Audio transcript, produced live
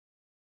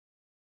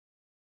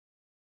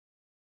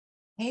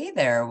Hey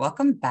there,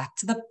 welcome back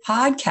to the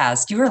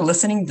podcast. You are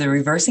listening to the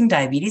Reversing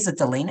Diabetes with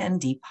Delane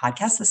MD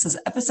podcast. This is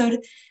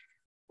episode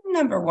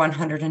number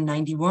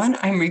 191.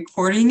 I'm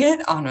recording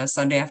it on a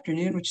Sunday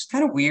afternoon, which is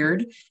kind of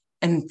weird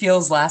and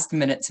feels last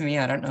minute to me.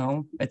 I don't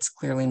know. It's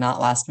clearly not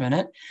last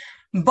minute.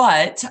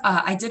 But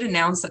I did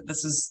announce that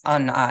this is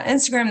on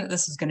Instagram, that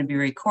this is going to be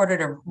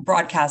recorded or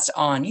broadcast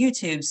on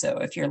YouTube. So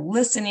if you're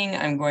listening,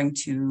 I'm going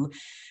to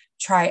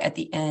try at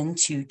the end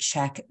to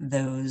check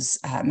those,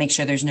 make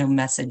sure there's no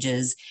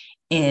messages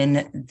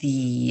in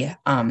the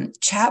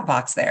chat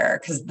box there,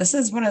 because this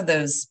is one of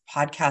those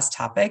podcast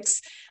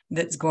topics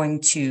that's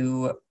going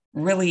to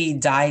really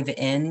dive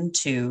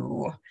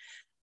into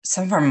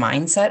some of our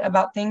mindset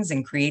about things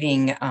and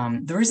creating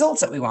the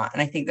results that we want.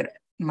 And I think that it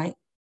might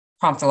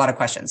prompt a lot of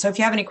questions. So if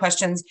you have any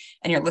questions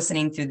and you're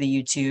listening through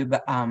the YouTube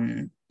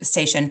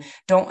station,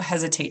 don't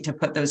hesitate to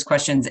put those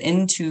questions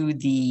into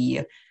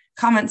the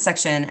comment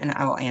section and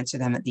I will answer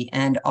them at the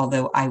end,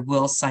 although I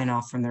will sign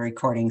off from the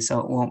recording so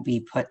it won't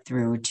be put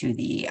through to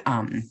the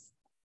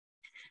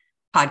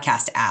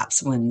podcast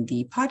apps when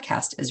the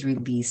podcast is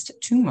released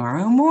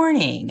tomorrow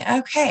morning.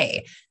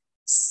 Okay,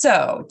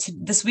 so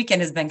this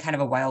weekend has been kind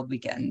of a wild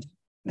weekend,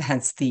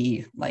 hence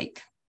the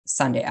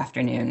Sunday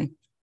afternoon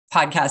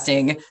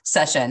podcasting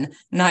session.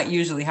 Not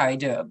usually how I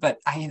do it, but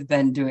I have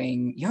been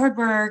doing yard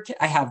work.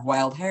 I have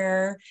wild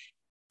hair.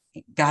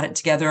 Got it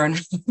together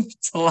enough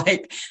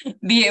to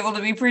be able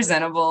to be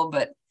presentable,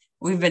 but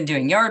we've been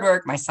doing yard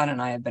work. My son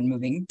and I have been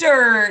moving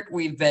dirt.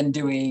 We've been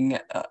doing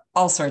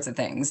all sorts of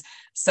things.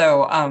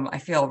 So I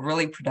feel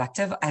really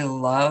productive. I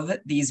love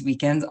these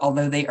weekends,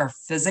 although they are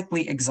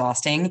physically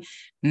exhausting.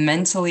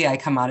 Mentally, I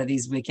come out of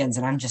these weekends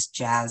and I'm just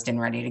jazzed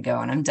and ready to go.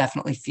 And I'm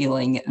definitely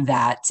feeling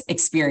that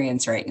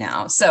experience right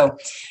now. So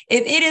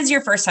if it is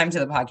your first time to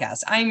the podcast,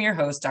 I'm your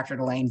host, Dr.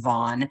 Delane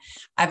Vaughn.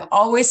 I've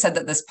always said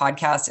that this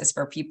podcast is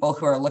for people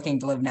who are looking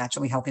to live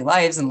naturally healthy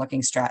lives and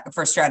looking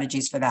for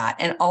strategies for that.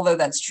 And although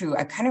that's true,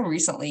 I've kind of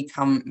recently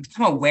become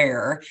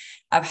aware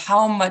of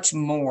how much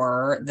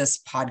more this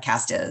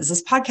podcast is.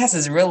 This podcast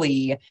is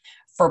really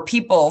for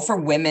people, for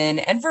women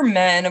and for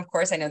men. Of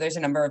course, I know there's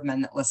a number of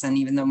men that listen,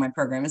 even though my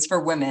program is for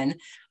women.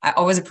 I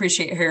always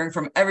appreciate hearing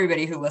from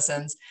everybody who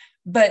listens,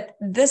 but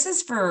this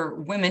is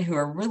for women who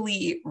are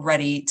really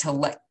ready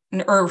to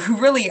or who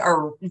really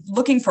are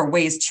looking for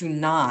ways to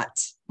not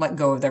let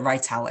go of their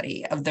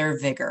vitality, of their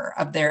vigor,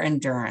 of their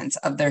endurance,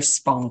 of their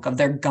spunk, of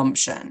their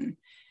gumption.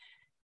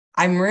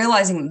 I'm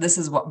realizing that this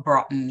is what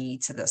brought me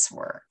to this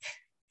work.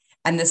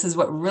 And this is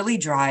what really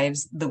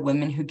drives the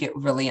women who get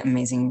really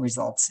amazing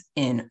results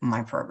in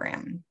my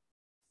program.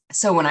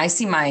 So when I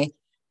see my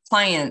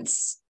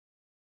clients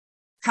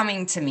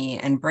coming to me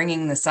and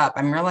bringing this up,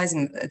 I'm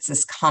realizing it's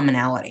this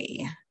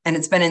commonality. And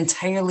it's been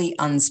entirely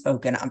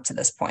unspoken up to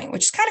this point,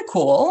 which is kind of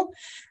cool.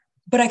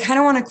 But I kind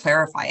of want to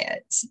clarify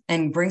it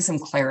and bring some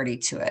clarity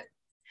to it.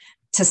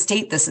 To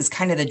state this as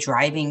kind of the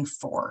driving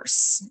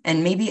force.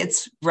 And maybe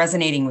it's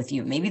resonating with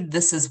you. Maybe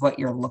this is what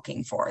you're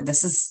looking for.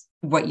 This is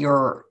what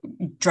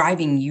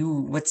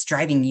what's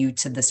driving you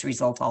to this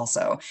result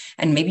also.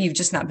 And maybe you've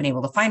just not been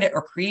able to find it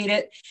or create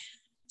it.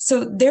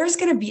 So there's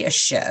going to be a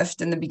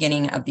shift in the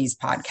beginning of these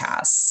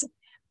podcasts.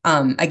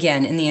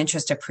 Again, in the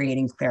interest of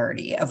creating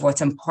clarity of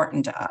what's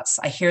important to us.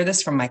 I hear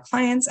this from my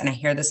clients and I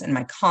hear this in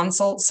my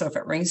consults. So if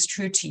it rings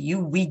true to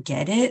you, we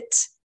get it.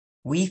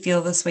 We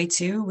feel this way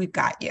too. We've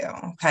got you.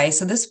 Okay.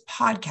 So this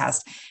podcast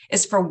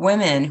is for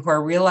women who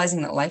are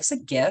realizing that life's a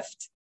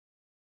gift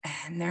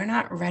and they're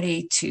not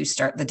ready to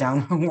start the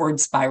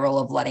downward spiral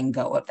of letting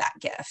go of that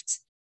gift.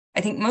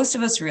 I think most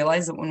of us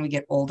realize that when we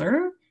get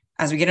older,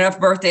 as we get enough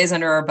birthdays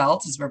under our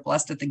belt, as we're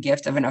blessed with the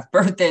gift of enough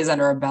birthdays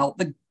under our belt,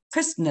 the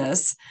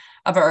crispness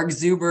of our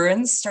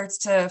exuberance starts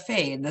to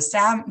fade.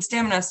 The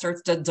stamina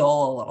starts to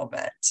dull a little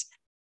bit.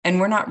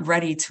 And we're not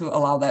ready to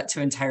allow that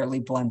to entirely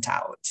blunt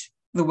out.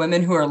 The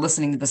women who are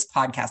listening to this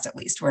podcast, at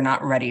least, we're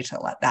not ready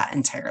to let that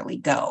entirely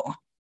go.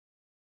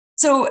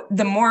 So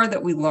the more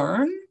that we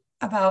learn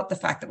about the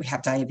fact that we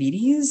have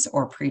diabetes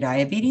or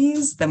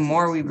prediabetes, the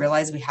more we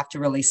realize we have to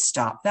really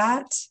stop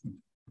that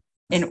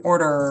in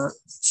order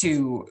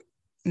to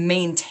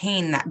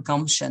maintain that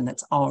gumption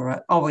that's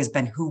always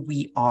been who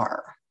we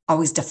are,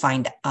 always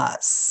defined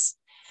us.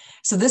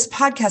 So this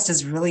podcast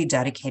is really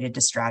dedicated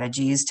to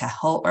strategies to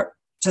help,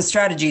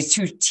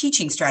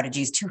 teaching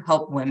strategies to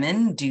help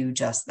women do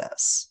just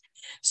this.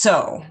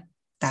 So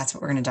that's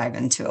what we're going to dive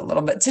into a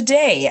little bit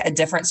today, a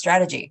different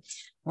strategy.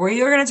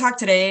 We are going to talk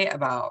today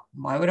about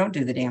why we don't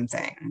do the damn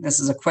thing. This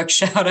is a quick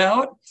shout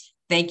out.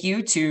 Thank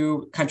you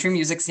to country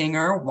music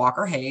singer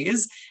Walker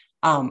Hayes.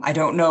 I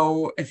don't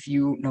know if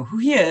you know who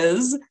he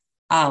is.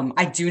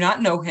 I do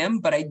not know him,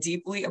 but I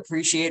deeply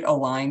appreciate a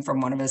line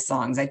from one of his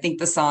songs. I think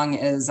the song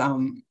is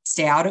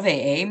Stay Out of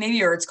AA,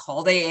 maybe, or it's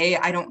called AA.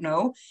 I don't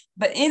know.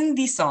 But in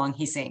the song,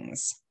 he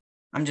sings,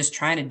 I'm just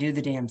trying to do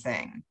the damn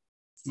thing.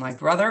 My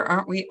brother,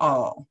 aren't we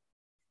all?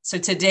 So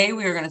today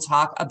we are going to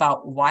talk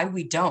about why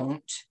we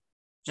don't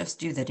just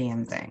do the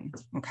damn thing.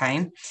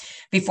 Okay.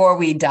 Before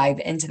we dive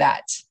into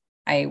that,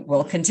 I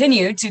will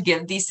continue to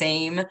give the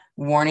same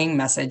warning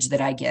message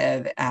that I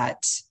give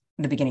at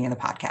the beginning of the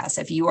podcast.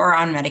 If you are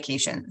on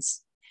medications,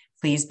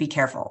 please be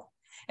careful.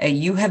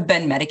 You have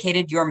been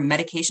medicated. Your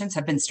medications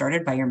have been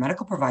started by your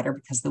medical provider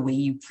because of the way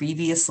you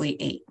previously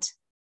ate.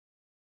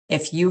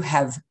 If you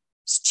have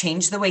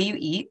changed the way you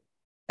eat,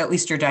 at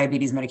least your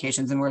diabetes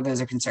medications and where those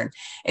are concerned,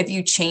 if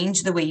you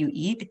change the way you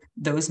eat,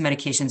 those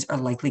medications are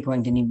likely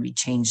going to need to be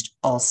changed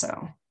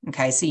also.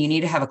 Okay, so you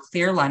need to have a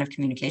clear line of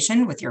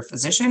communication with your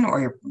physician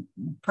or your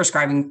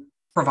prescribing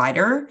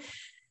provider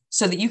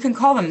so that you can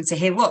call them and say,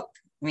 hey, look,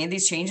 I made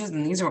these changes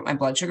and these are what my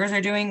blood sugars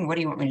are doing. What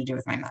do you want me to do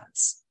with my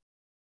meds?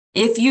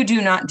 If you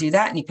do not do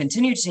that and you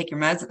continue to take your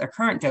meds at their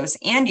current dose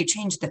and you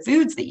change the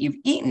foods that you've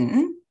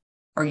eaten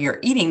or you're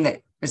eating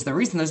that is the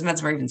reason those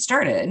meds were even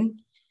started,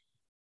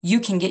 you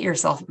can get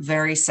yourself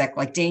very sick,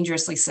 like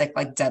dangerously sick,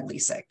 like deadly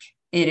sick.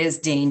 It is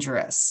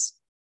dangerous.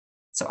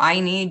 So I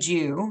need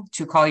you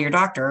to call your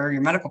doctor or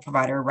your medical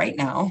provider right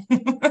now.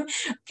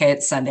 Okay,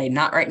 it's Sunday,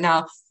 not right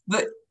now,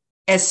 but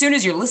as soon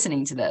as you're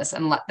listening to this,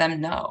 and let them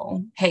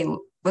know, hey,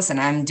 listen,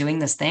 I'm doing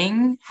this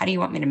thing. How do you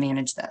want me to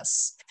manage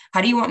this?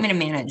 How do you want me to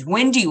manage?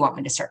 When do you want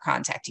me to start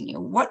contacting you?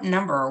 What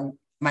number,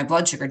 my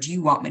blood sugar, do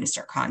you want me to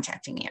start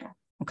contacting you?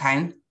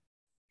 Okay.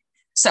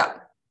 So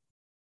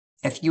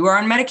if you are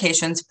on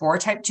medications for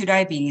type 2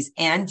 diabetes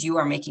and you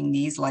are making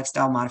these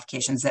lifestyle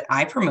modifications that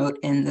I promote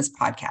in this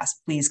podcast,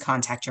 please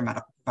contact your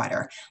medical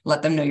provider.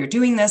 Let them know you're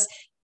doing this.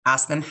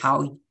 Ask them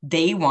how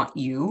they want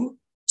you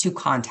to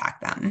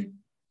contact them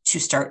to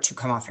start to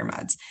come off your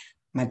meds.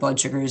 My blood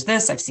sugar is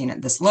this. I've seen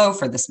it this low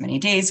for this many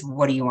days.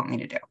 What do you want me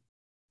to do?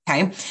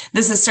 Okay.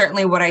 This is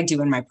certainly what I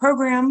do in my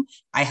program.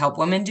 I help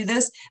women do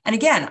this. And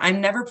again,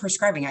 I'm never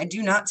prescribing. I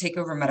do not take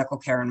over medical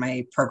care in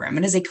my program.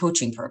 It is a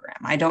coaching program.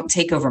 I don't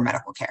take over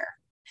medical care.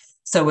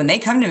 So when they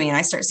come to me and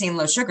I start seeing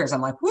low sugars,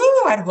 I'm like, woo,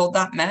 I'd hold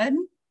that med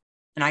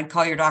and I'd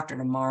call your doctor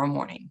tomorrow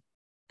morning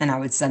and I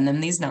would send them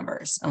these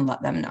numbers and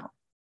let them know,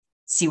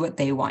 see what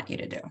they want you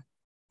to do.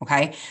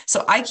 Okay.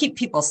 So I keep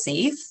people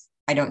safe.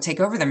 I don't take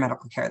over their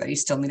medical care, though. You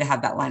still need to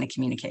have that line of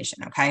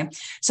communication. Okay.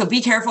 So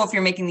be careful if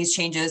you're making these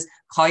changes,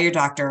 call your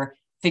doctor,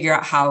 figure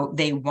out how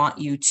they want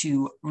you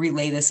to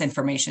relay this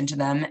information to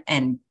them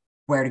and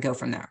where to go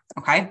from there.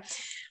 Okay.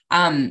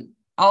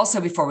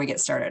 Also, before we get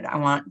started, I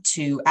want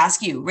to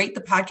ask you, rate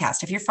the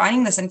podcast. If you're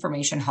finding this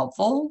information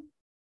helpful,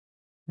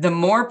 the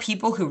more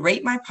people who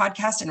rate my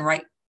podcast and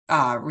write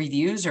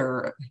reviews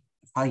or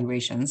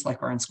evaluations,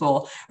 like we're in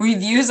school,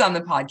 reviews on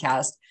the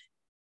podcast,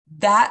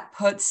 that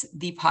puts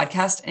the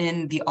podcast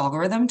in the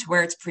algorithm to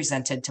where it's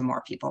presented to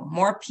more people.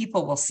 More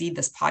people will see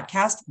this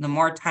podcast, the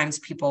more times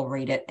people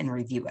rate it and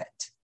review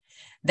it.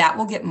 That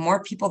will get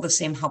more people the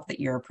same help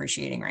that you're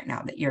appreciating right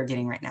now, that you're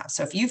getting right now.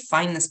 So if you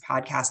find this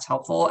podcast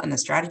helpful and the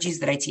strategies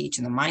that I teach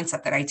and the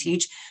mindset that I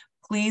teach,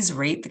 please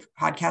rate the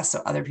podcast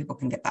so other people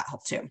can get that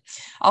help too.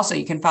 Also,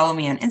 you can follow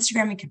me on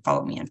Instagram. You can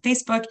follow me on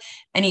Facebook.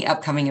 Any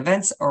upcoming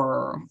events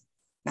or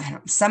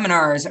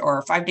seminars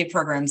or 5-day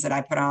programs that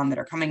I put on that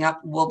are coming up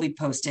will be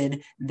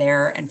posted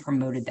there and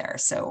promoted there.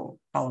 So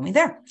follow me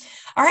there.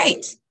 All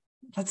right.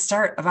 Let's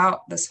start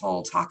about this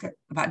whole talk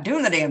about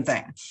doing the damn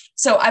thing.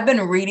 So I've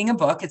been reading a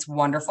book. It's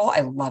wonderful.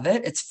 I love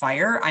it. It's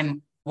fire.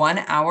 I'm 1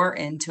 hour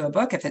into a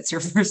book. If it's your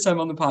first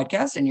time on the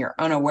podcast and you're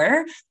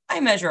unaware,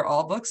 I measure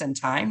all books in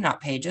time, not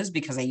pages,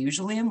 because I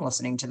usually am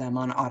listening to them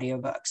on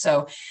audiobook.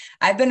 So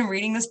I've been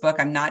reading this book.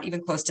 I'm not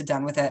even close to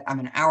done with it. I'm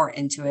an hour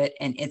into it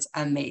and it's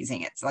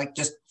amazing. It's like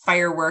just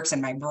fireworks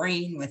in my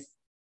brain with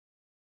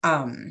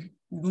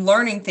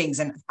learning things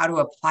and how to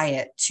apply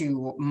it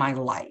to my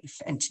life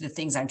and to the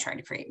things I'm trying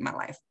to create in my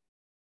life.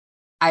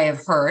 I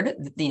have heard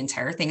that the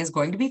entire thing is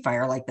going to be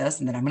fire like this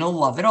and that I'm going to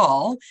love it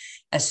all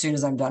as soon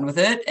as I'm done with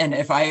it. And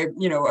if I,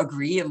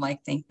 agree and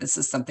think this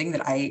is something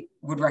that I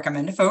would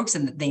recommend to folks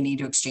and that they need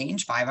to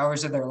exchange 5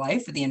 hours of their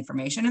life for the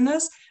information in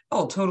this,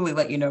 I'll totally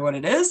let you know what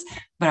it is,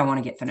 but I want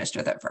to get finished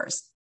with it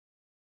first.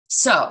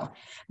 So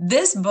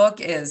this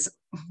book is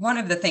one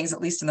of the things,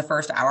 at least in the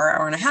first hour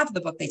and a half of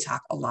the book, they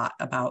talk a lot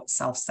about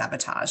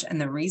self-sabotage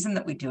and the reason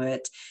that we do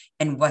it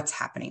and what's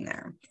happening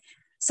there.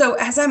 So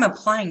as I'm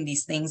applying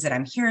these things that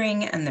I'm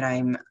hearing and that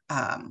I'm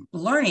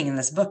learning in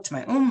this book to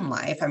my own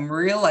life, I'm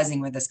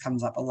realizing where this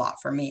comes up a lot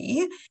for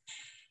me.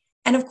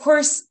 And of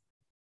course,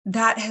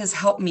 that has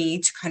helped me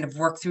to kind of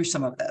work through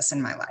some of this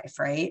in my life,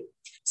 right?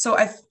 So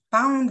I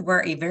found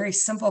where a very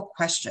simple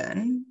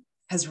question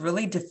has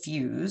really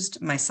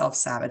diffused my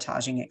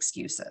self-sabotaging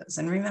excuses.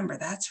 And remember,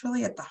 that's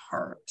really at the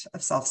heart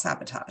of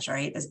self-sabotage,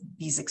 right? Is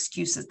these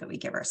excuses that we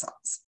give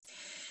ourselves.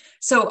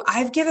 So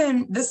I've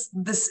given this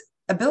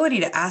ability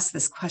to ask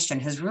this question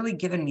has really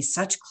given me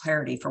such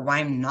clarity for why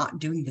I'm not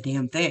doing the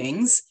damn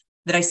things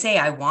that I say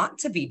I want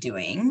to be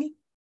doing.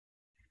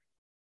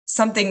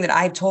 Something that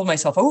I've told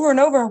myself over and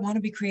over, I want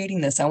to be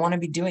creating this, I want to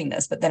be doing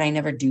this, but then I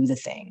never do the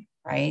thing,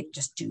 right?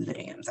 Just do the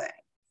damn thing.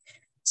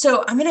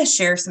 So I'm going to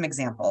share some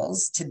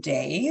examples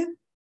today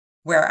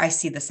where I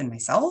see this in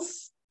myself,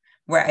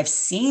 where I've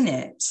seen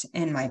it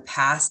in my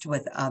past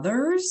with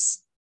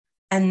others.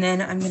 And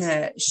then I'm going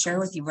to share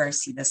with you where I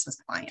see this with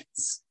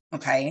clients.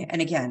 Okay.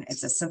 And again,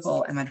 it's as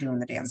simple, am I doing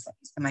the damn thing?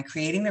 Am I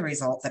creating the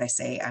result that I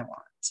say I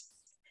want?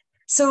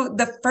 So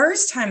the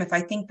first time, if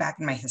I think back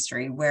in my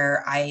history,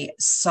 where I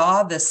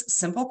saw this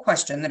simple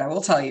question that I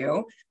will tell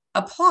you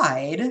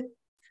applied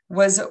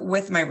was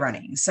with my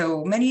running.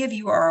 So many of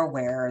you are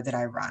aware that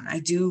I run. I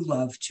do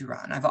love to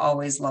run. I've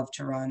always loved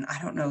to run.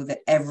 I don't know that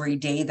every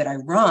day that I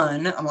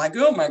run, I'm like,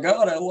 oh my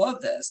God, I love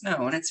this.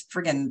 No, and it's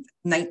friggin'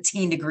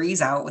 19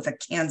 degrees out with a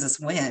Kansas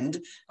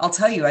wind. I'll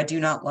tell you, I do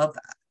not love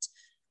that.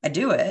 I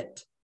do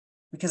it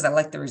because I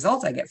like the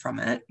result I get from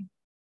it.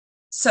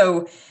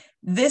 So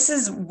this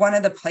is one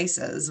of the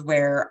places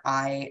where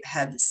I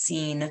have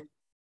seen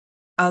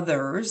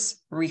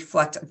others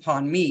reflect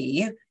upon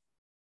me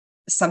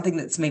something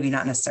that's maybe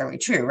not necessarily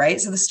true,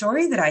 right? So the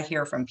story that I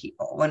hear from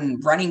people when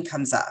running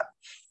comes up,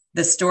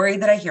 the story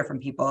that I hear from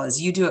people is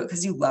you do it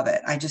because you love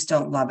it. I just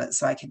don't love it,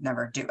 so I could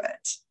never do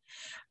it.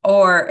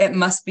 Or it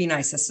must be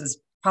nice. This is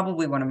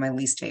probably one of my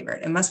least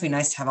favorite. It must be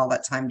nice to have all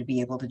that time to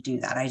be able to do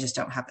that. I just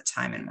don't have the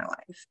time in my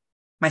life.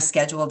 My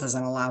schedule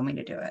doesn't allow me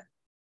to do it.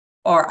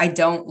 Or I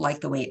don't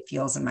like the way it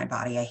feels in my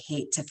body. I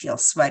hate to feel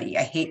sweaty.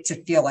 I hate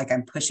to feel like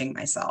I'm pushing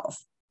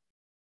myself.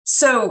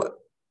 So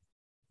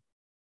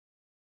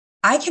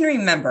I can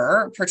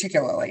remember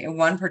particularly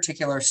one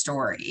particular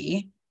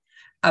story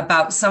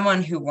about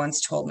someone who once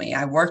told me,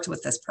 I worked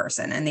with this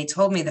person and they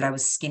told me that I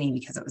was skinny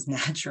because it was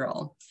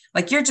natural.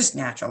 Like, you're just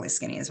naturally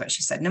skinny is what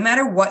she said. No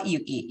matter what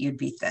you eat, you'd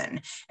be thin.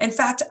 In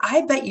fact,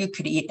 I bet you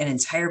could eat an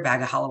entire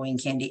bag of Halloween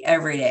candy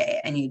every day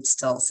and you'd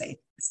still stay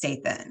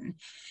thin.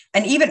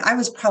 And even I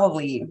was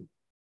probably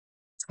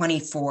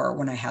 24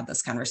 when I had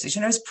this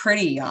conversation. I was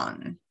pretty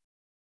young.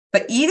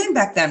 But even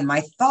back then,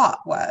 my thought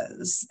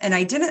was, and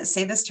I didn't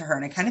say this to her,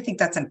 and I kind of think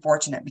that's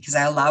unfortunate because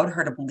I allowed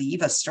her to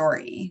believe a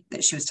story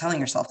that she was telling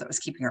herself that was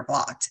keeping her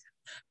blocked.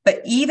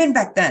 But even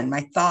back then,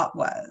 my thought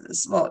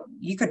was, well,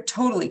 you could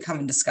totally come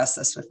and discuss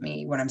this with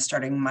me when I'm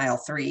starting mile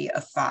 3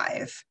 of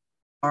 5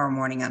 tomorrow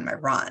morning on my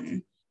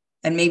run.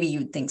 And maybe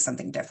you'd think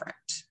something different,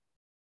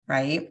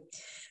 right?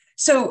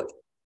 So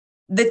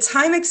the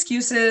time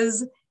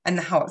excuses and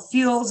how it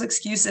feels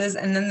excuses,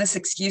 and then this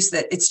excuse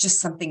that it's just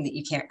something that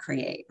you can't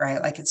create,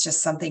 right? Like it's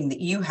just something that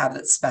you have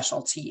that's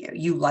special to you.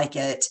 You like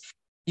it.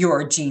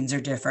 Your genes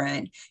are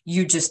different.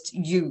 You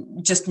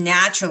just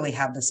naturally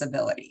have this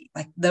ability.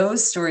 Like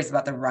those stories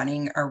about the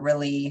running are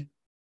really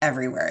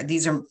everywhere.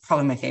 These are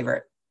probably my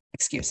favorite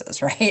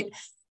excuses, right?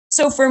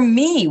 So for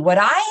me, what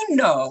I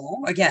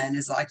know, again,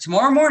 is like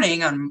tomorrow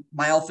morning on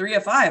mile 3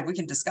 of 5, we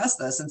can discuss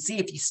this and see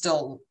if you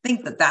still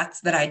think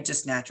that I'd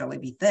just naturally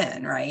be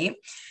thin, right?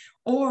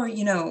 Or,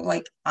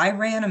 like I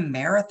ran a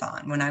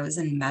marathon when I was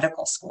in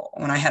medical school,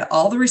 when I had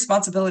all the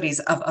responsibilities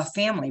of a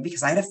family,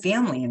 because I had a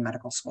family in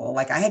medical school.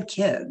 Like I had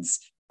kids.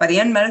 By the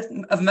end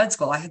of med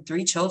school, I had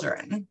 3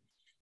 children.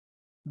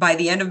 By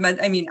the end of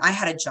I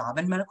had a job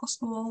in medical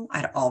school. I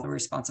had all the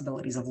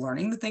responsibilities of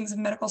learning the things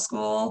in medical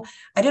school.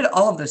 I did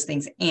all of those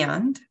things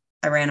and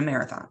I ran a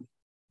marathon.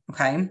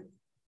 Okay.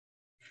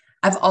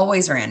 I've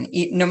always ran,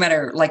 no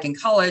matter like in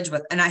college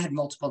and I had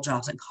multiple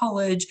jobs in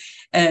college,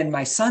 and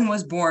my son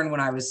was born when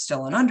I was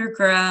still an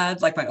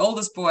undergrad, like my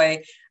oldest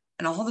boy,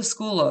 and all the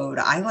school load.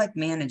 I like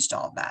managed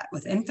all that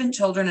with infant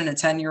children and a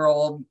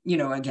 10-year-old,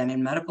 again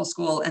in medical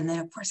school. And then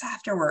of course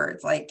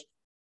afterwards, like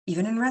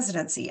even in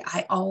residency,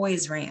 I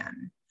always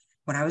ran.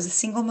 When I was a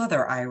single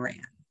mother, I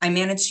ran. I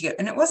managed to get,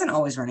 and it wasn't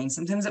always running.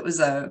 Sometimes it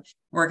was a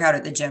workout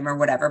at the gym or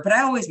whatever, but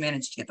I always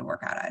managed to get the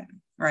workout in,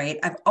 right?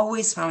 I've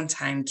always found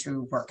time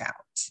to work out.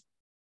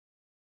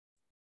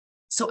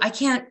 So I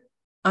can't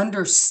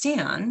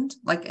understand,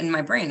 like in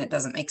my brain, it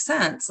doesn't make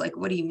sense. Like,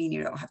 what do you mean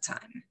you don't have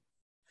time?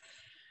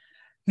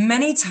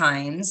 Many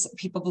times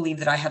people believe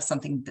that I have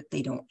something that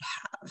they don't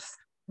have,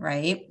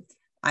 right?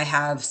 I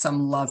have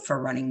some love for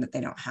running that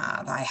they don't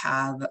have. I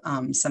have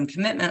some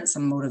commitment,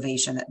 some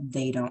motivation that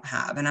they don't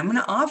have. And I'm going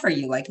to offer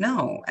you like,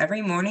 no,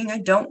 every morning I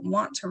don't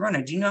want to run.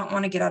 I do not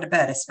want to get out of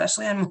bed,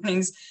 especially on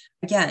mornings,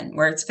 again,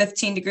 where it's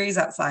 15 degrees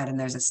outside and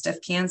there's a stiff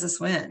Kansas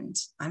wind.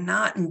 I'm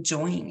not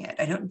enjoying it.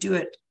 I don't do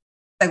it.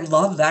 I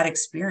love that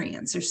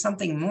experience. There's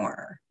something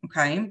more.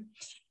 Okay.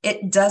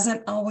 It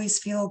doesn't always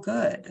feel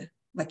good.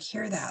 Like,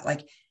 hear that.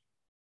 Like,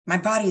 my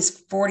body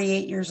is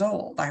 48 years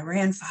old. I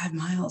ran 5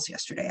 miles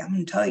yesterday. I'm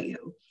going to tell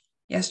you,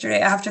 yesterday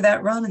after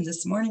that run and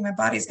this morning, my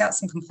body's got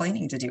some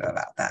complaining to do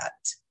about that.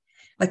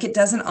 Like, it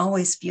doesn't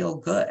always feel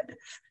good.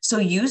 So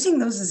using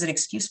those as an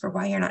excuse for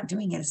why you're not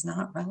doing it is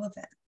not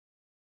relevant.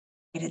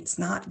 It's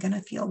not going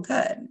to feel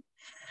good.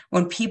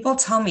 When people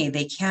tell me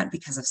they can't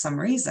because of some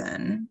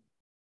reason,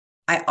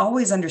 I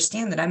always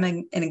understand that I'm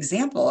an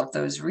example of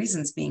those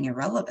reasons being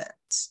irrelevant,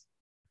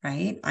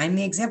 right? I'm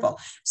the example.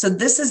 So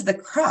this is the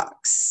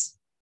crux.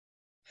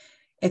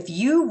 If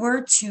you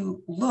were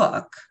to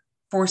look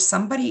for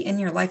somebody in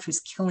your life who's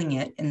killing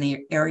it in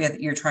the area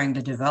that you're trying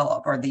to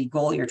develop or the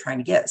goal you're trying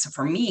to get. So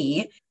for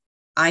me,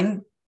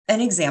 I'm an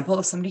example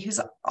of somebody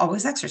who's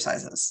always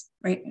exercises,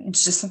 right?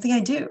 It's just something I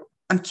do.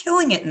 I'm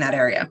killing it in that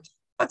area.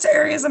 What's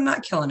areas I'm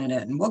not killing it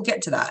in? We'll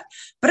get to that,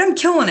 but I'm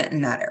killing it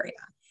in that area.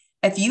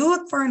 If you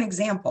look for an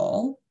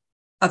example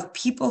of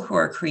people who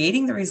are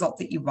creating the result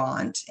that you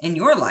want in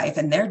your life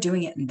and they're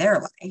doing it in their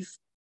life,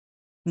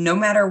 no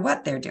matter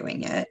what they're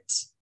doing it,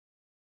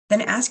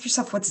 then ask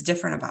yourself what's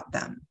different about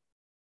them.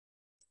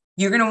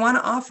 You're going to want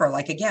to offer,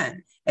 like,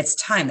 again, it's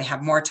time. They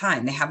have more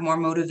time. They have more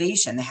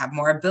motivation. They have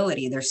more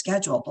ability, their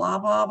schedule, blah,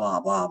 blah, blah,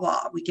 blah,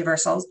 blah. We give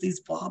ourselves these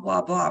blah,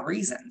 blah, blah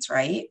reasons,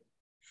 right?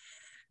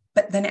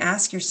 But then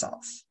ask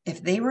yourself,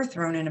 if they were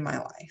thrown into my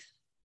life,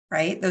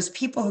 right? Those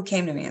people who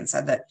came to me and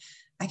said that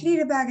I could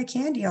eat a bag of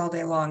candy all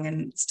day long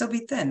and still be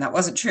thin. That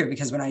wasn't true,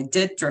 because when I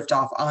did drift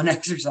off on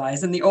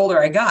exercise and the older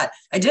I got,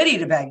 I did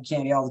eat a bag of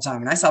candy all the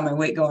time. And I saw my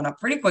weight going up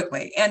pretty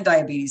quickly and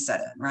diabetes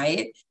set in,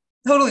 right?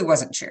 Totally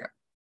wasn't true.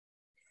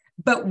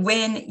 But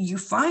when you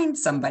find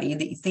somebody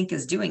that you think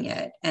is doing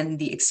it, and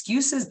the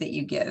excuses that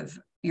you give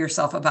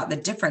yourself about the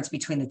difference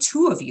between the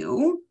two of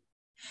you,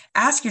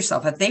 ask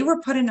yourself, if they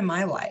were put into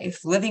my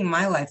life, living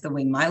my life the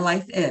way my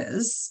life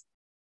is,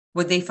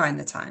 would they find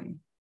the time?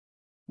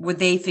 Would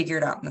they figure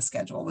it out in the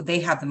schedule? Would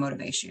they have the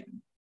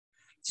motivation?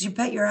 So you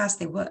bet your ass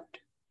they would.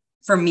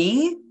 For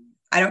me,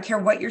 I don't care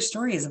what your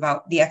story is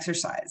about the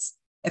exercise.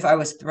 If I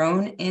was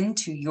thrown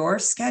into your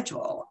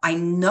schedule, I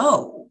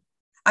know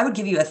I would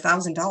give you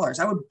 $1,000.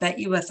 I would bet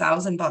you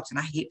 $1,000, and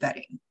I hate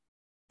betting,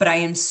 but I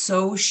am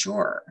so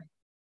sure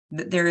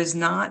that there is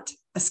not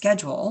a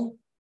schedule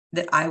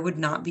that I would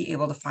not be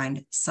able to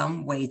find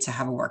some way to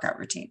have a workout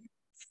routine.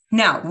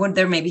 Now, would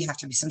there maybe have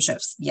to be some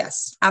shifts?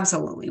 Yes,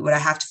 absolutely. Would I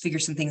have to figure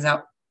some things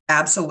out?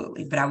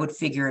 Absolutely. But I would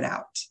figure it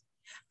out,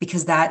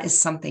 because that is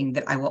something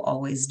that I will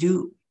always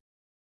do.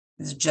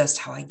 It's just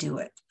how I do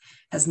it.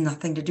 It has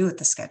nothing to do with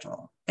the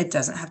schedule. It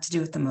doesn't have to do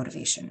with the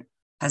motivation. It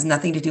has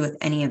nothing to do with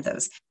any of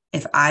those.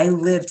 If I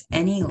lived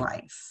any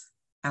life,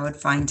 I would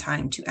find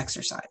time to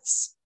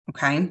exercise.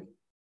 Okay.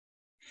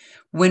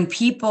 When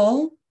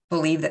people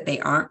believe that they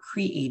aren't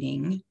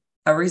creating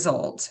a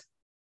result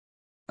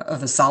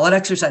of a solid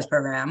exercise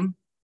program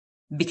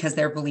because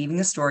they're believing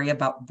a story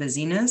about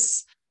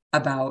busyness,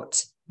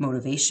 about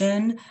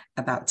motivation,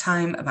 about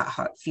time, about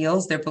how it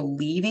feels, they're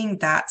believing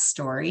that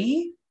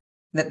story,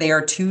 that they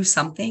are too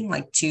something,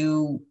 like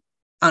too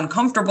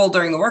uncomfortable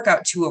during the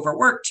workout, too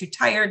overworked, too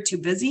tired, too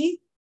busy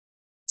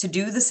to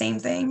do the same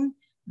thing.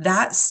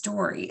 That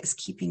story is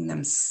keeping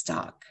them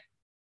stuck.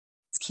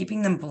 It's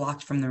keeping them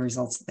blocked from the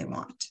results that they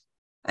want.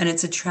 And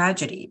it's a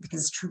tragedy,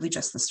 because it's truly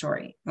just the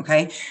story.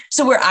 Okay.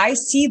 So where I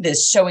see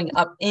this showing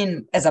up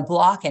in as a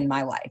block in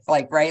my life,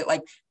 like, right,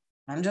 like,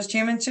 I'm just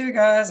human too,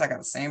 guys. I got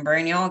the same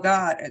brain y'all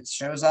got. It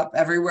shows up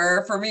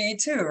everywhere for me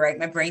too, right?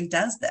 My brain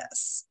does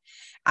this.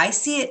 I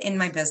see it in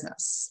my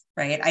business,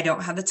 right? I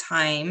don't have the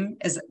time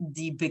is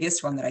the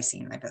biggest one that I see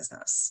in my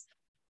business.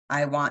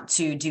 I want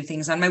to do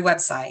things on my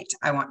website.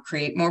 I want to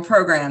create more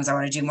programs. I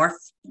want to do more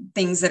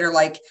things that are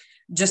like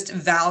just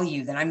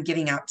value that I'm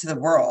giving out to the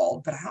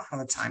world, but I don't have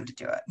the time to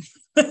do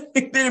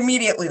it. Then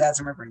immediately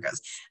that's where my brain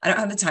goes. I don't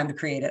have the time to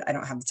create it. I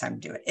don't have the time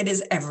to do it. It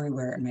is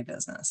everywhere in my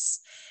business.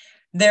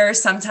 There are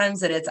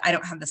sometimes that it's, I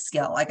don't have the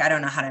skill. Like, I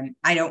don't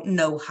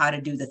know how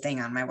to do the thing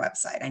on my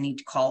website. I need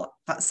to call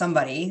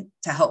somebody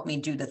to help me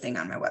do the thing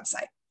on my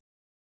website.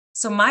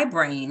 So my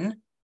brain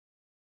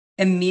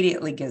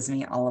immediately gives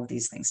me all of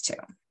these things too.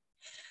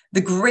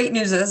 The great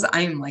news is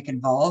I'm like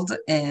involved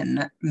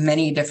in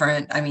many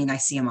different, I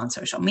see them on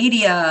social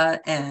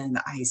media, and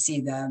I see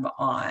them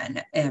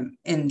on in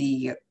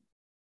the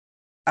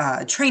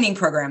training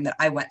program that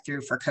I went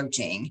through for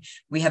coaching.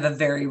 We have a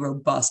very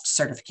robust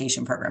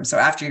certification program. So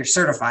after you're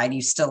certified,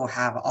 you still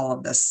have all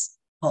of this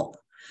help,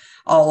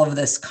 all of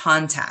this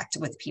contact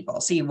with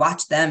people. So you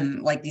watch them,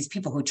 like these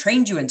people who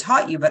trained you and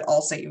taught you, but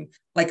also you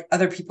like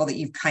other people that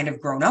you've kind of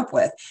grown up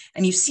with,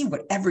 and you see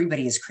what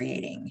everybody is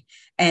creating.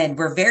 And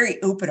we're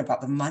very open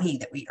about the money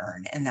that we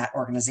earn in that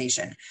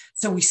organization.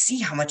 So we see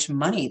how much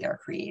money they're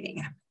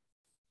creating.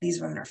 These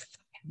women are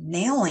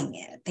nailing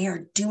it. They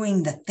are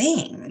doing the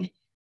thing.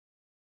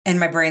 And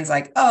my brain's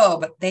like, oh,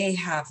 but they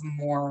have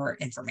more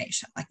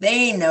information. Like,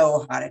 they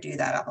know how to do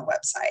that on the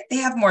website. They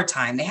have more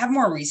time. They have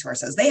more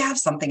resources. They have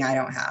something I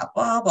don't have,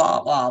 blah,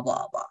 blah, blah,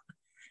 blah, blah.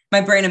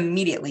 My brain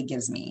immediately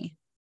gives me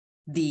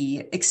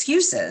the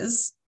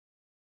excuses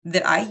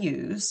that I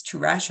use to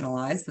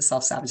rationalize the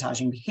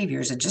self-sabotaging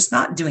behaviors of just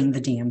not doing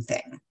the damn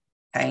thing.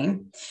 Okay.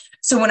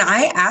 So when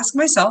I ask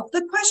myself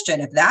the question,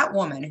 if that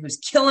woman who's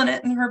killing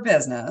it in her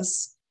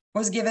business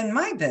was given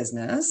my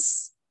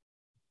business,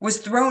 was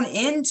thrown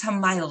into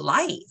my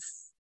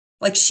life,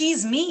 like,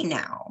 she's me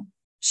now.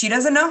 She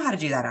doesn't know how to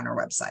do that on her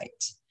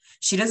website.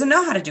 She doesn't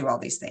know how to do all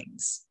these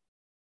things.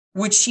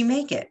 Would she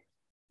make it?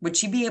 Would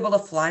she be able to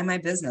fly my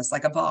business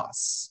like a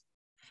boss?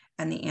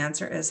 And the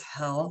answer is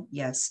hell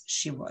yes,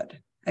 she would.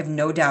 I have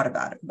no doubt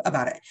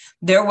about it.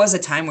 There was a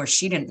time where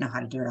she didn't know how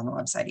to do it on the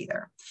website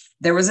either.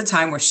 There was a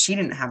time where she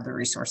didn't have the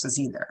resources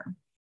either.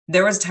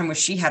 There was a time where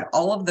she had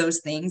all of those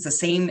things, the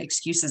same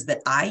excuses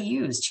that I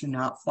use to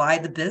not fly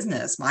the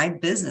business, my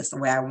business, the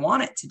way I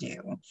want it to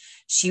do.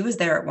 She was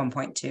there at one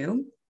point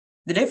too.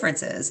 The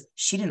difference is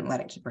she didn't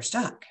let it keep her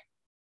stuck.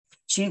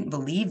 She didn't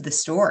believe the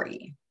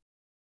story,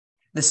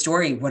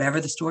 whatever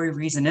the story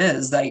reason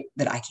is that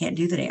I can't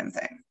do the damn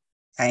thing.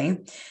 Okay.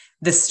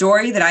 The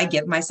story that I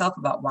give myself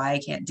about why I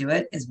can't do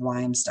it is why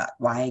I'm stuck,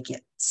 why I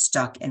get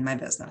stuck in my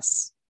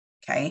business.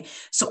 Okay.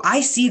 So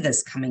I see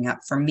this coming up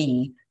for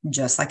me,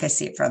 just like I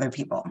see it for other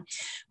people.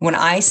 When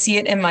I see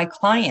it in my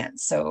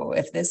clients, so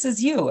if this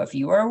is you, if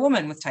you are a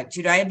woman with type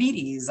 2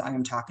 diabetes,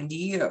 I'm talking to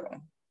you.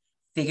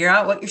 Figure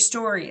out what your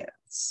story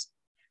is.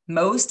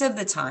 Most of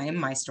the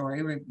time,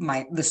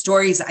 the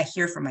stories I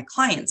hear from my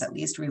clients at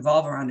least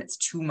revolve around it's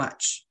too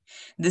much.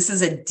 This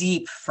is a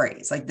deep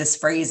phrase. Like this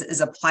phrase is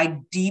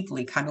applied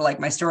deeply, kind of like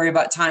my story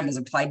about time is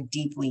applied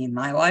deeply in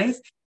my life.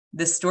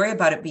 The story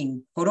about it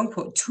being quote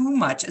unquote too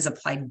much is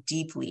applied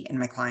deeply in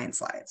my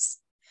clients' lives.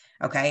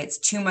 Okay. It's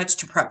too much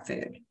to prep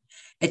food.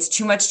 It's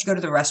too much to go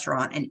to the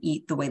restaurant and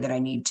eat the way that I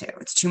need to.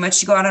 It's too much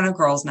to go out on a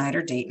girls' night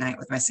or date night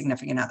with my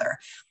significant other.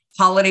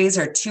 Holidays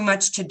are too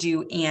much to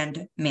do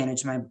and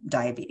manage my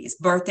diabetes.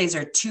 Birthdays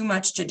are too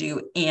much to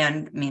do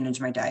and manage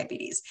my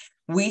diabetes.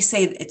 We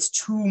say it's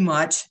too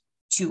much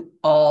to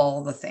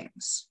all the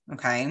things.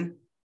 Okay.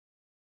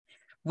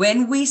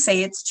 When we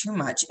say it's too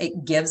much,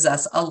 it gives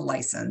us a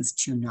license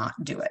to not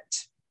do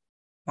it.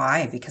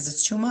 Why? Because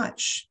it's too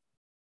much.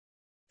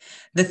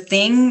 The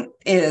thing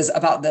is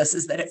about this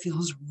is that it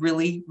feels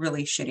really,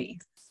 really shitty.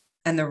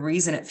 And the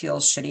reason it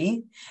feels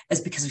shitty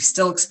is because we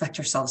still expect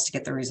ourselves to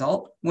get the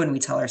result when we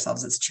tell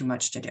ourselves it's too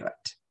much to do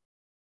it.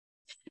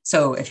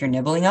 So if you're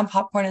nibbling on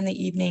popcorn in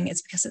the evening,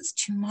 it's because it's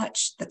too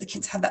much that the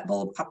kids have that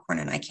bowl of popcorn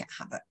and I can't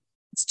have it.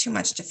 It's too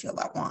much to feel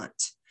that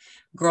want.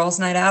 Girls'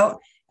 night out,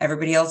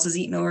 everybody else is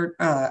eating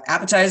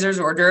appetizers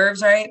or hors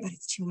d'oeuvres, right? But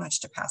it's too much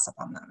to pass up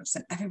on those.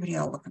 And everybody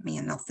will look at me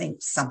and they'll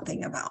think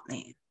something about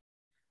me.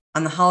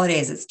 On the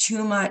holidays, it's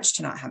too much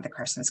to not have the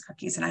Christmas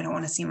cookies and I don't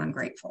want to seem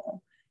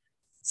ungrateful.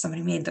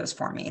 Somebody made those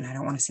for me and I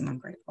don't want to seem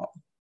ungrateful.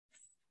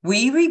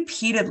 We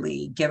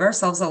repeatedly give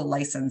ourselves a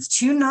license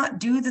to not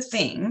do the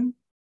thing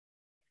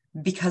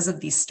because of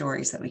these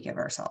stories that we give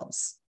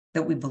ourselves,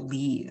 that we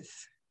believe,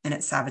 and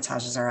it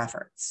sabotages our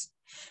efforts.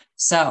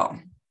 So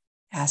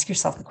ask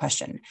yourself the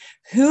question,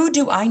 who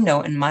do I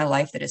know in my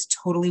life that is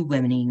totally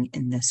winning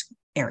in this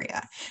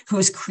area? Who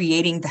is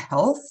creating the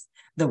health,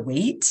 the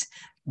weight,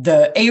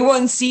 the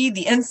A1C,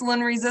 the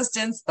insulin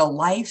resistance, the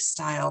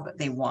lifestyle that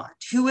they want?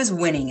 Who is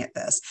winning at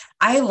this?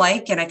 I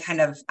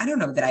don't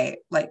know that I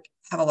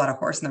have a lot of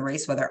horse in the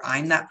race, whether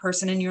I'm that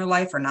person in your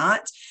life or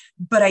not,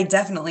 but I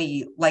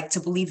definitely like to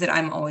believe that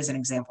I'm always an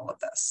example of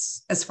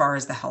this as far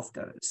as the health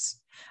goes.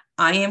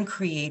 I am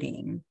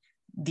creating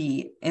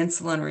the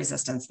insulin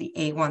resistance, the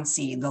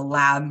A1C, the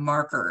lab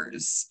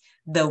markers,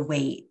 the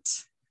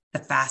weight, the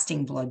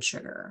fasting blood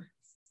sugar,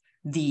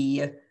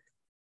 the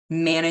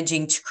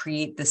managing to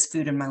create this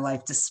food in my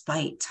life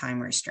despite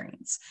time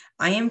restraints.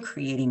 I am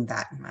creating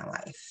that in my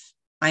life.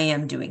 I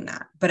am doing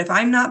that. But if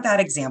I'm not that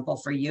example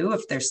for you,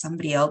 if there's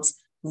somebody else,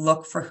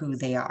 look for who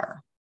they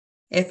are.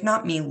 If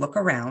not me, look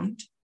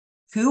around.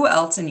 Who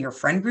else in your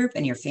friend group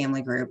and your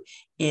family group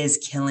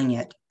is killing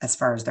it as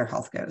far as their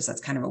health goes?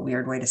 That's kind of a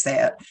weird way to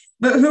say it.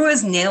 But who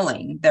is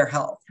nailing their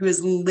health? Who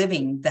is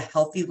living the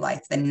healthy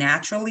life, the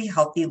naturally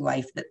healthy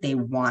life that they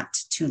want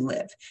to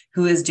live?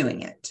 Who is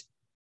doing it?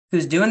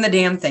 Who's doing the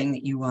damn thing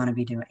that you want to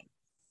be doing?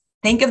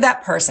 Think of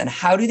that person.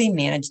 How do they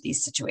manage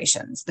these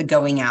situations? The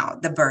going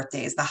out, the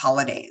birthdays, the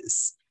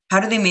holidays. How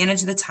do they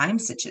manage the time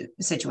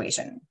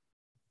situation?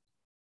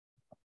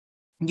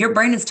 Your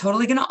brain is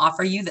totally going to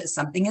offer you that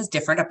something is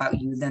different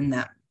about you than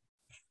them.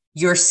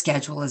 Your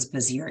schedule is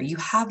busier. You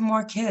have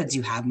more kids.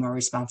 You have more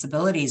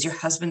responsibilities. Your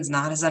husband's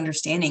not as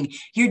understanding.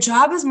 Your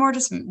job is more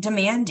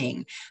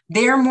demanding.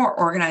 They're more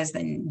organized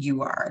than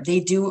you are.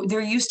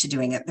 They're used to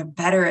doing it. They're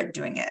better at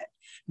doing it.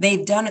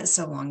 They've done it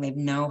so long, they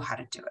know how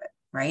to do it,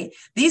 right?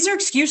 These are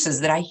excuses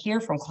that I hear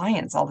from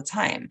clients all the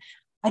time.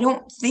 I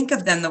don't think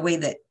of them the way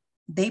that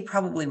they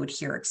probably would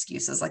hear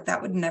excuses. Like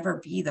that would never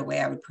be the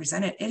way I would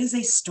present it. It is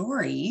a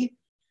story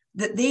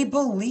that they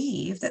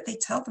believe that they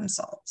tell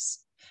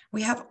themselves.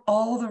 We have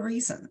all the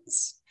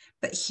reasons,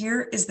 but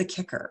here is the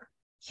kicker.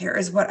 Here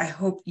is what I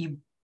hope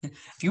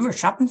if you were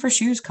shopping for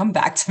shoes, come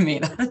back to me.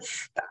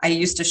 I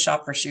used to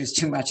shop for shoes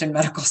too much in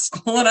medical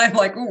school. And I'm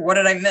like, oh, what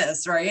did I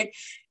miss? Right?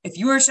 If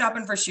you were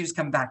shopping for shoes,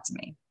 come back to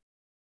me.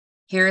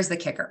 Here is the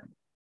kicker.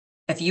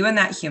 If you and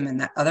that human,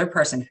 that other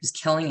person who's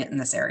killing it in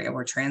this area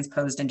were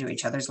transposed into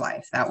each other's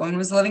life, that one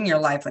was living your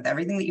life with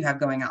everything that you have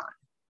going on,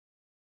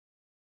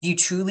 do you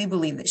truly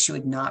believe that she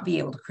would not be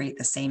able to create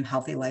the same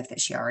healthy life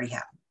that she already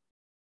had?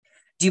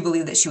 Do you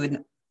believe that she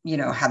would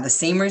have the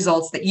same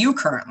results that you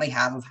currently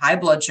have of high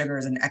blood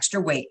sugars and extra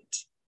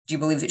weight? Do you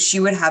believe that she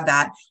would have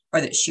that,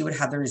 or that she would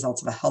have the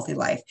results of a healthy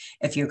life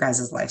if your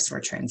guys' lives were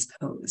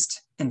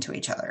transposed into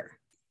each other?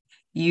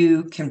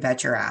 You can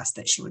bet your ass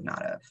that she would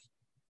not have.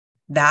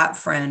 That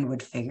friend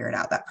would figure it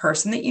out. That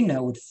person that you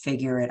know would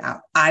figure it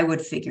out. I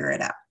would figure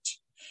it out.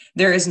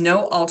 There is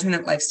no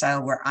alternate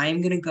lifestyle where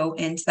I'm going to go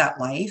into that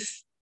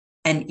life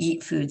and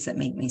eat foods that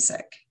make me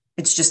sick.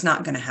 It's just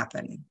not going to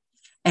happen.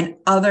 And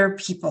other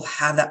people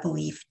have that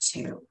belief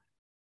too.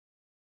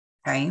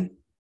 Okay.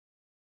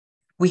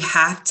 We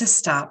have to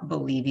stop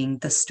believing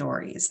the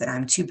stories that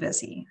I'm too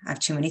busy. I have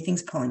too many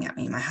things pulling at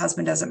me. My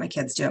husband does it. My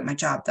kids do it. My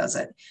job does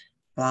it.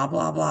 Blah,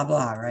 blah, blah,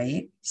 blah.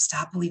 Right?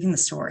 Stop believing the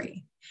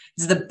story.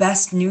 It's the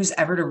best news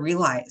ever to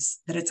realize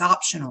that it's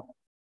optional.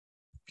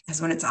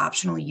 Because when it's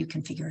optional, you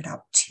can figure it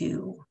out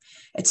too.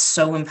 It's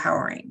so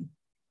empowering.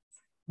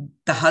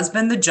 The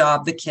husband, the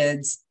job, the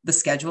kids, the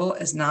schedule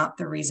is not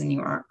the reason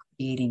you aren't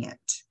creating it.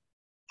 It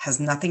has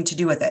nothing to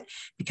do with it,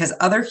 because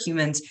other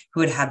humans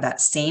who had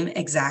that same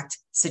exact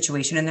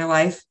situation in their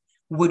life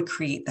would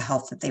create the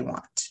health that they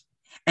want.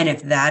 And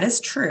if that is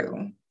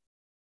true,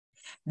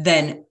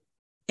 then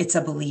it's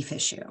a belief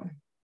issue.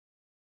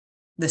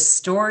 The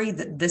story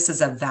that this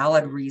is a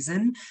valid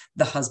reason,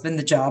 the husband,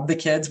 the job, the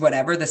kids,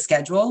 whatever, the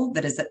schedule,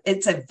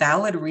 it's a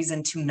valid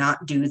reason to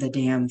not do the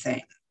damn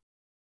thing.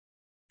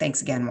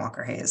 Thanks again,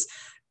 Walker Hayes.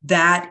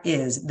 That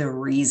is the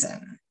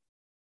reason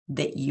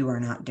that you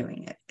are not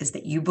doing it, is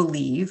that you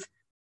believe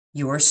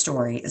your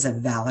story is a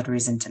valid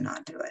reason to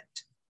not do it.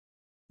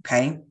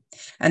 Okay.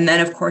 And then,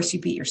 of course, you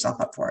beat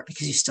yourself up for it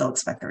because you still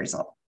expect the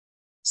result.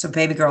 So,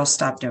 baby girl,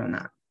 stop doing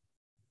that.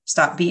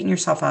 Stop beating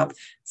yourself up.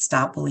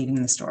 Stop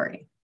believing the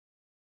story.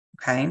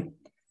 Okay.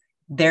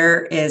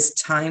 There is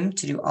time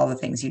to do all the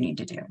things you need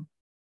to do.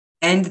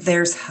 And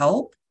there's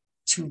help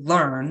to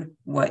learn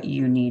what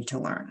you need to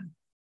learn.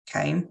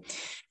 Okay.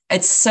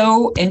 It's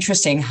so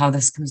interesting how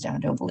this comes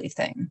down to a belief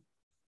thing.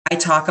 I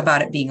talk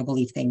about it being a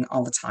belief thing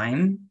all the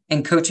time.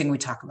 In coaching, we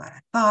talk about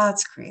our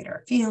thoughts, create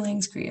our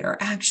feelings, create our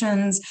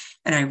actions.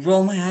 And I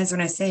roll my eyes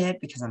when I say it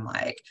because I'm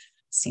like,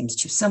 seems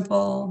too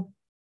simple.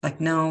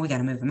 Like, no, we got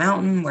to move a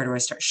mountain. Where do I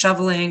start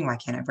shoveling? Why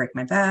can't I break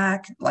my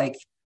back? Like,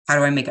 how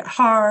do I make it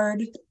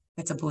hard?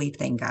 It's a belief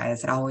thing,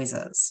 guys. It always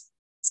is.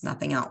 It's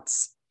nothing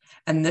else.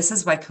 And this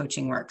is why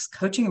coaching works.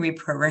 Coaching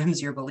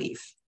reprograms your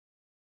belief.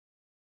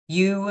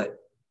 You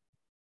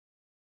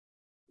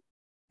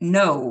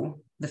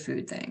know the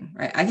food thing,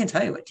 right? I can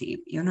tell you what to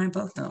eat. You and I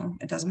both know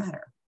it doesn't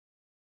matter.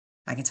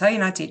 I can tell you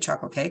not to eat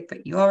chocolate cake,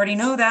 but you already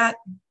know that.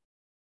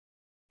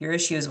 Your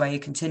issue is why you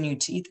continue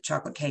to eat the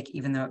chocolate cake,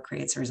 even though it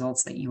creates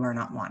results that you are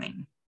not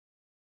wanting.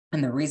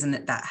 And the reason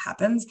that that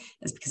happens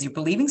is because you're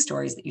believing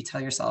stories that you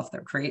tell yourself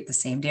that create the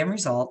same damn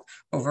result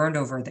over and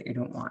over that you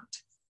don't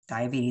want.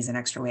 Diabetes and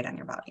extra weight on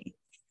your body.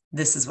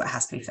 This is what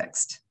has to be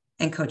fixed.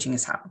 And coaching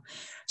is how.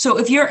 So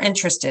if you're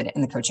interested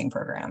in the coaching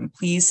program,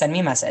 please send me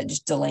a message,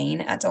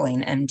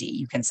 Delane@DelaneMD.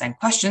 You can send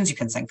questions, you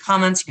can send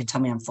comments, you can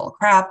tell me I'm full of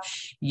crap,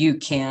 you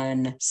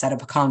can set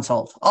up a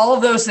consult. All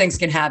of those things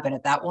can happen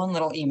at that one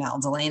little email,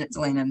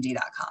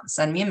 Delane@DelaneMD.com.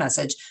 Send me a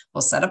message,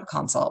 we'll set up a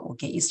consult, we'll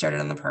get you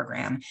started on the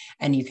program,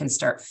 and you can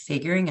start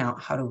figuring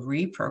out how to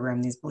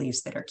reprogram these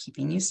beliefs that are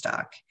keeping you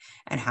stuck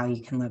and how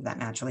you can live that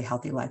naturally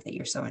healthy life that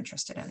you're so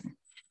interested in.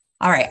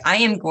 All right, I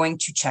am going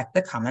to check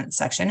the comment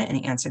section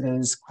and answer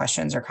those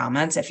questions or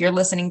comments. If you're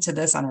listening to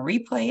this on a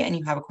replay and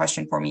you have a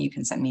question for me, you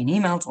can send me an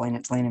email,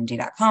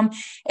 Delane@DelaneMD.com.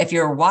 If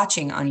you're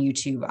watching on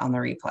YouTube on the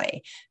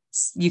replay,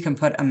 you can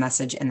put a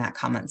message in that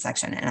comment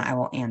section and I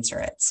will answer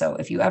it. So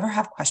if you ever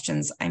have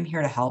questions, I'm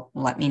here to help.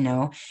 Let me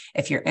know.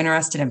 If you're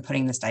interested in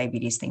putting this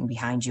diabetes thing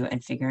behind you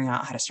and figuring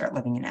out how to start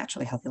living a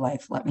naturally healthy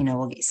life, let me know.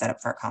 We'll get you set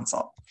up for a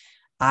consult.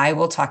 I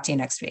will talk to you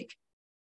next week.